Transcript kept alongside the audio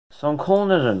So I'm calling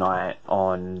it a night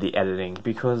on the editing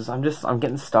because I'm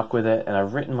getting stuck with it, and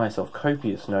I've written myself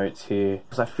copious notes here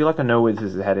because I feel like I know where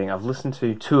this is heading. I've listened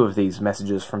to 2 of these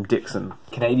messages from Dixon,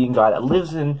 Canadian guy that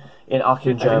lives in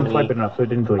Aachen, Germany. I didn't swipe it enough, so it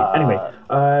didn't delete. Anyway,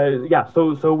 yeah,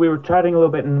 so we were chatting a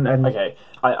little bit and... Okay,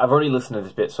 I've already listened to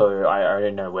this bit, so I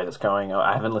already know where that's going.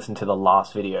 I haven't listened to the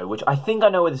last video, which I think I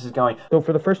know where this is going. So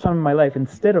for the first time in my life,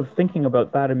 instead of thinking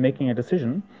about that and making a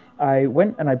decision, I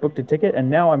went and I booked a ticket,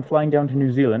 and now I'm flying down to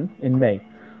New Zealand in May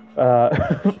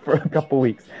for a couple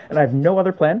weeks. And I have no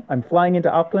other plan. I'm flying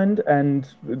into Auckland, and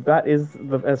that is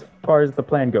as far as the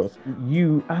plan goes.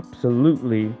 You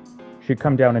absolutely should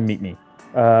come down and meet me.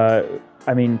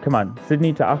 I mean, come on,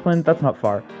 Sydney to Auckland, that's not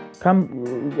far.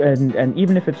 Come, and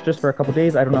even if it's just for a couple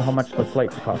days, I don't know how much the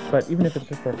flights cost, but even if it's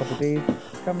just for a couple days,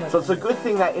 come. So it's a good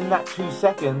thing that in that 2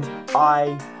 seconds,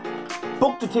 I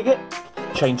booked a ticket,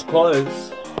 changed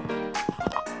clothes,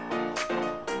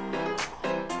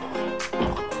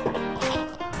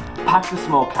 packed a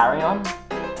small carry-on,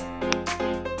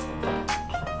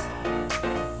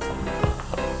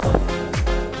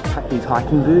 packed these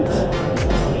hiking boots,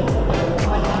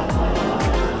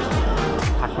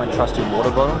 packed my trusty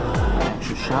water bottle,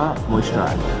 extra sharp,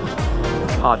 moisturizer,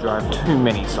 hard drive, too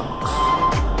many socks,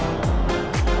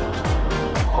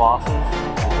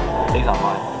 glasses, these aren't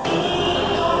mine.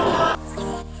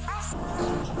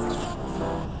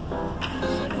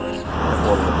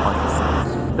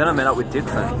 Then I met up with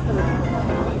Dixon.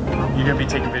 You're gonna be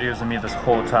taking videos of me this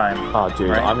whole time. Oh dude,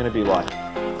 right? I'm gonna be like...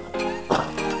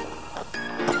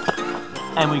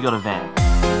 And we got a van.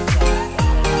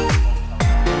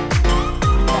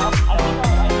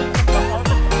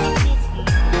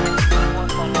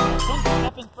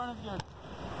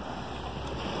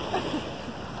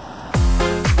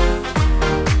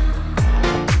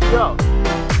 Yo!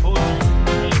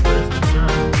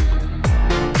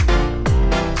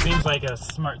 Seems like a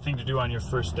smart thing to do on your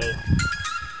first day.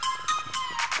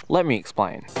 Let me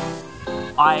explain.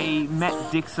 I met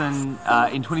Dixon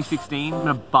in 2016 in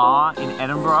a bar in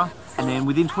Edinburgh, and then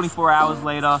within 24 hours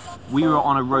later, we were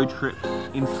on a road trip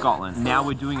in Scotland. Now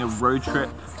we're doing a road trip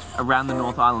around the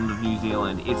North Island of New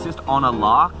Zealand. It's just on a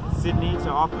lark. Sydney to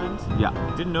Auckland. Yeah.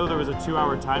 Didn't know there was a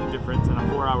 2-hour time difference and a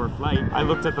 4-hour flight. I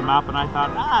looked at the map and I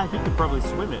thought, he could probably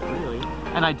swim it, really.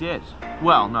 And I did.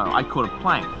 Well, no, I caught a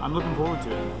plane. I'm looking forward to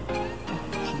it.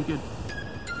 Should be good.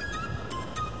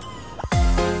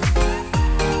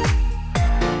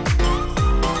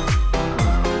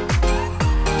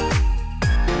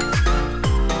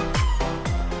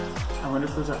 I wonder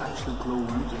if those are actually glow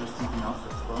worms or just something else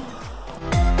that's glowing.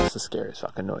 That's the scariest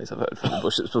fucking noise I've heard from the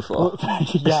bushes before.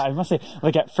 Yeah, I must say,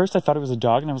 like at first I thought it was a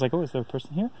dog and I was like, oh, is there a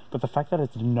person here? But the fact that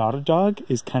it's not a dog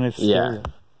is kind of scary. Yeah.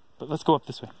 But let's go up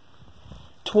this way.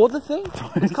 Toward the thing?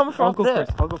 It's coming from up there.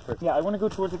 I'll go first. Yeah, I want to go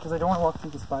towards it because I don't want to walk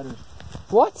through the spiders.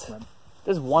 What? Web.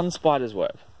 There's one spider's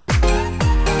web.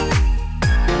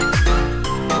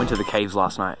 Went to the caves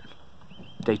last night.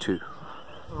 Day 2.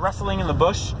 Wrestling in the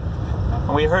bush,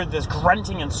 and we heard this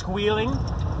grunting and squealing,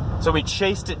 so we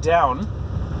chased it down,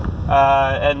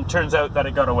 and turns out that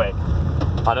it got away.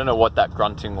 I don't know what that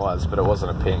grunting was, but it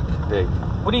wasn't a pig.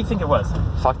 What do you think it was?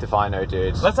 Fucked if I know,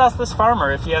 dude. Let's ask this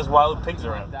farmer if he has wild pigs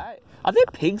around. Are there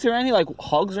pigs around here, like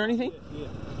hogs or anything? Yeah.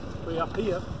 Way up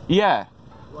here. Yeah.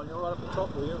 Well, you're right up the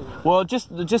top here. Well,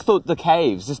 just the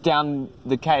caves, just down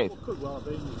the cave. Could well have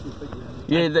been a few pigs around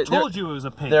Yeah, here. Told you it was a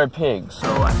pig. They're pigs. So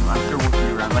I'm sure we'll see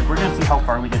you around. Like, we're gonna see how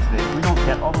far we get today. If we don't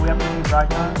get all the way up to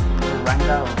Ragna, or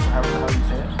Ranga, or how you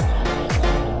say it.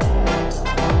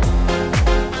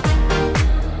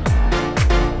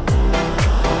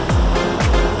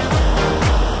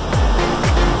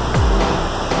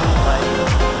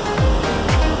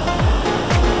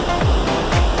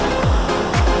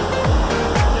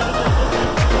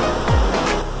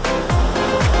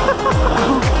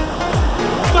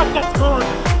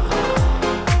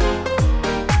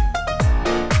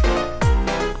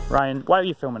 Ryan, why are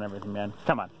you filming everything, man?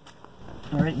 Come on.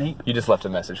 All right, mate. You just left a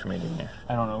message for me, didn't you?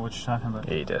 I don't know what you're talking about.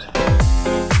 Yeah, you did.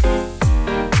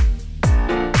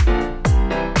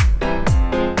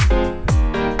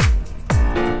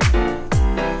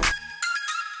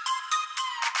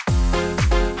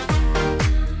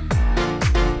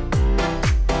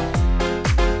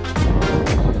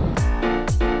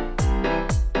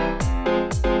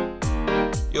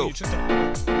 Yo. You checked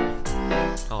out?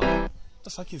 Oh. What the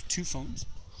fuck, you have 2 phones?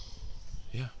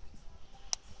 Yeah.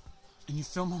 And you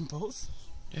film on both?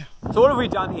 Yeah. So what have we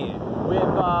done here? We've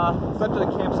slept at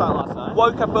the campsite last night.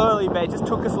 Woke up early, but it just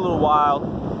took us a little while.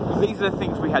 Because these are the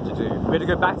things we had to do. We had to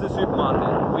go back to the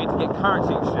supermarket. We had to get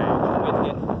currency exchange. We had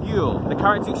to get fuel. The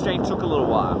currency exchange took a little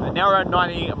while. And now we're at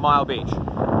 90 Mile Beach.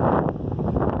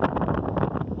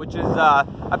 which is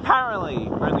apparently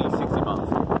only 60 miles.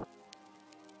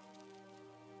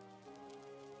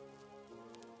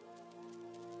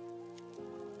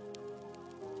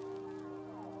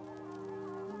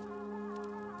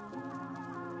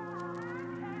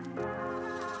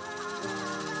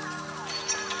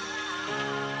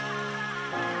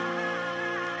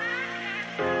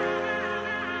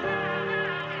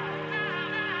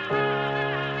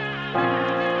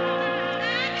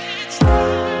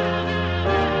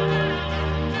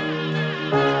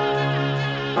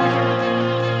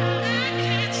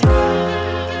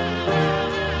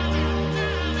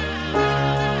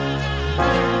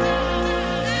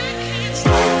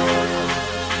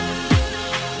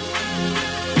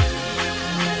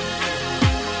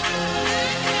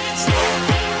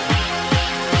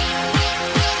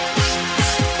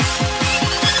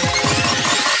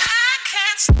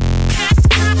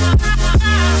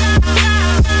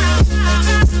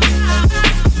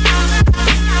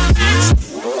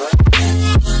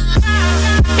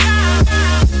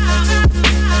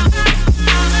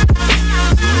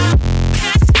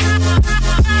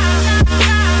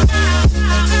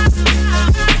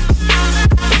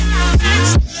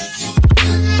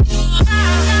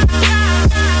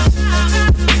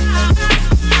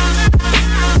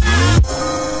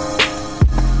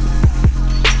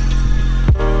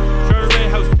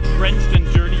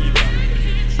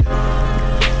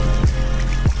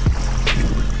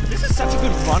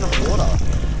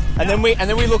 And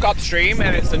then we look upstream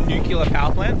and it's a nuclear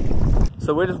power plant.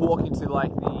 So we're just walking to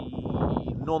like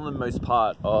the northernmost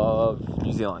part of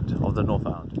New Zealand, of the North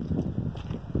Island.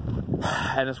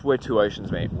 And it's where two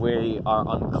oceans meet. We are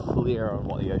unclear on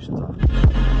what the oceans are.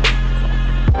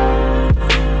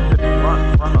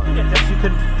 Run on. Yes, you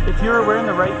could, if you were wearing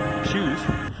the right shoes,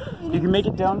 you can make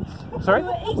it down. Sorry? We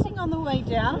were eating on the way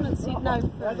down and said no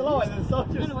food. I don't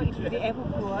know what you did the apple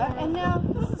core, and now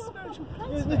this is a spiritual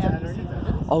place for our New Zealanders.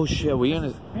 Oh shit, are we in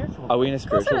a spiritual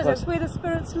place? That's where the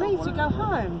spirits leave to go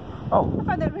home. Oh. I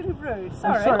find that really rude.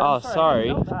 Sorry. Oh,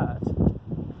 sorry.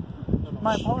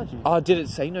 My apologies. Oh, did it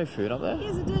say no food up there?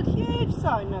 Yes, it did. Huge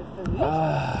sign, no food.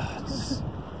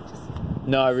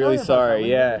 No, really sorry,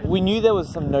 yeah. We knew there was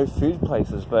some no food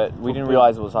places, but we didn't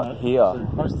realise it was up here.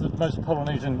 Most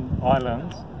Polynesian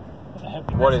islands.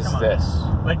 What is this?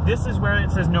 Like, this is where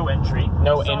it says no entry.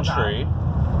 No entry.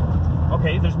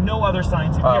 Okay, there's no other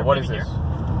signs in here. What is this?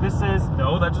 This is,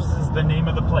 no, that just is the name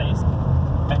of the place.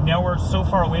 And now we're so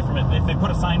far away from it. If they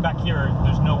put a sign back here,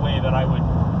 there's no way that I would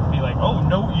be like, oh,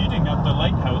 no eating at the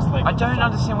lighthouse. Like, I don't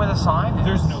understand where the sign is.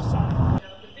 There's no sign.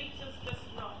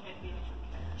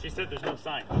 She said there's no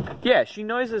sign. Yeah, she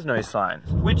knows there's no sign.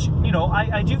 Which, you know,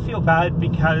 I do feel bad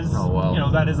because, you know,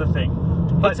 that is a thing.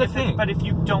 But It's a thing. But if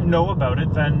you don't know about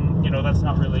it, then, you know, that's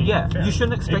not really fair. You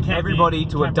shouldn't expect everybody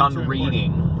to have done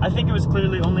reading. I think it was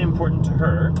clearly only important to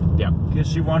her. Yeah. Because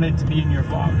she wanted to be in your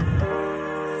vlog.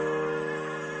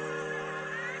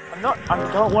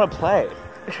 I don't want to play.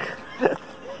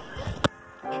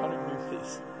 I'm trying to move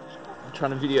this. I'm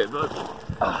trying to video, but...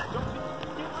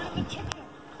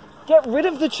 Get rid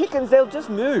of the chickens, they'll just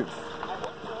move.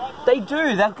 They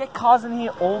do, they'll get cars in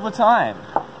here all the time.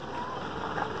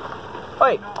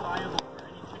 Wait.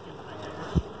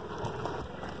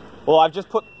 Well, I've just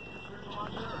put...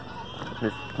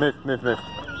 Move.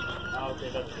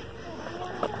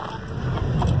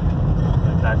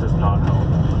 That does not help.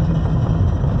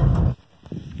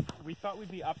 We thought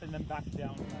we'd be up and then back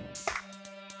down.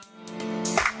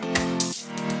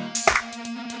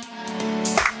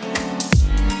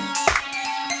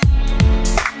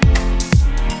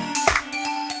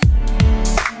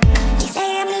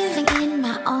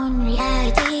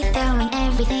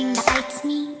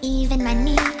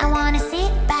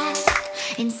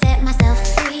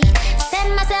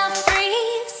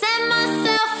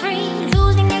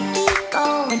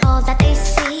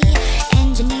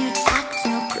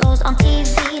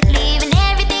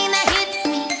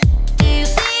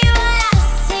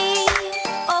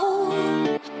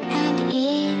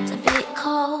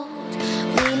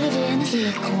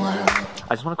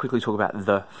 I just want to quickly talk about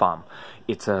the farm.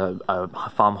 It's a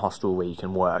farm hostel where you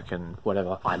can work and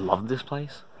whatever. I love this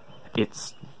place.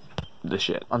 It's the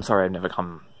shit. I'm sorry I've never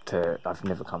come to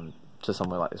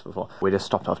somewhere like this before. We just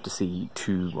stopped off to see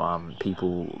two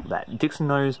people that Dixon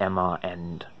knows, Emma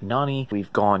and Nani.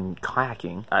 We've gone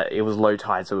kayaking. It was low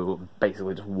tide, so we were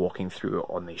basically just walking through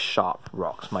on these sharp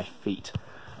rocks. My feet,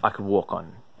 I could walk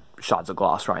on shards of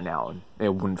glass right now and it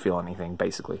wouldn't feel anything,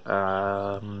 basically.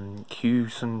 Cue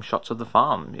some shots of the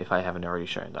farm if I haven't already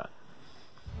shown that.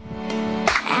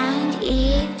 And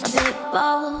it's a bit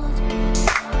bold.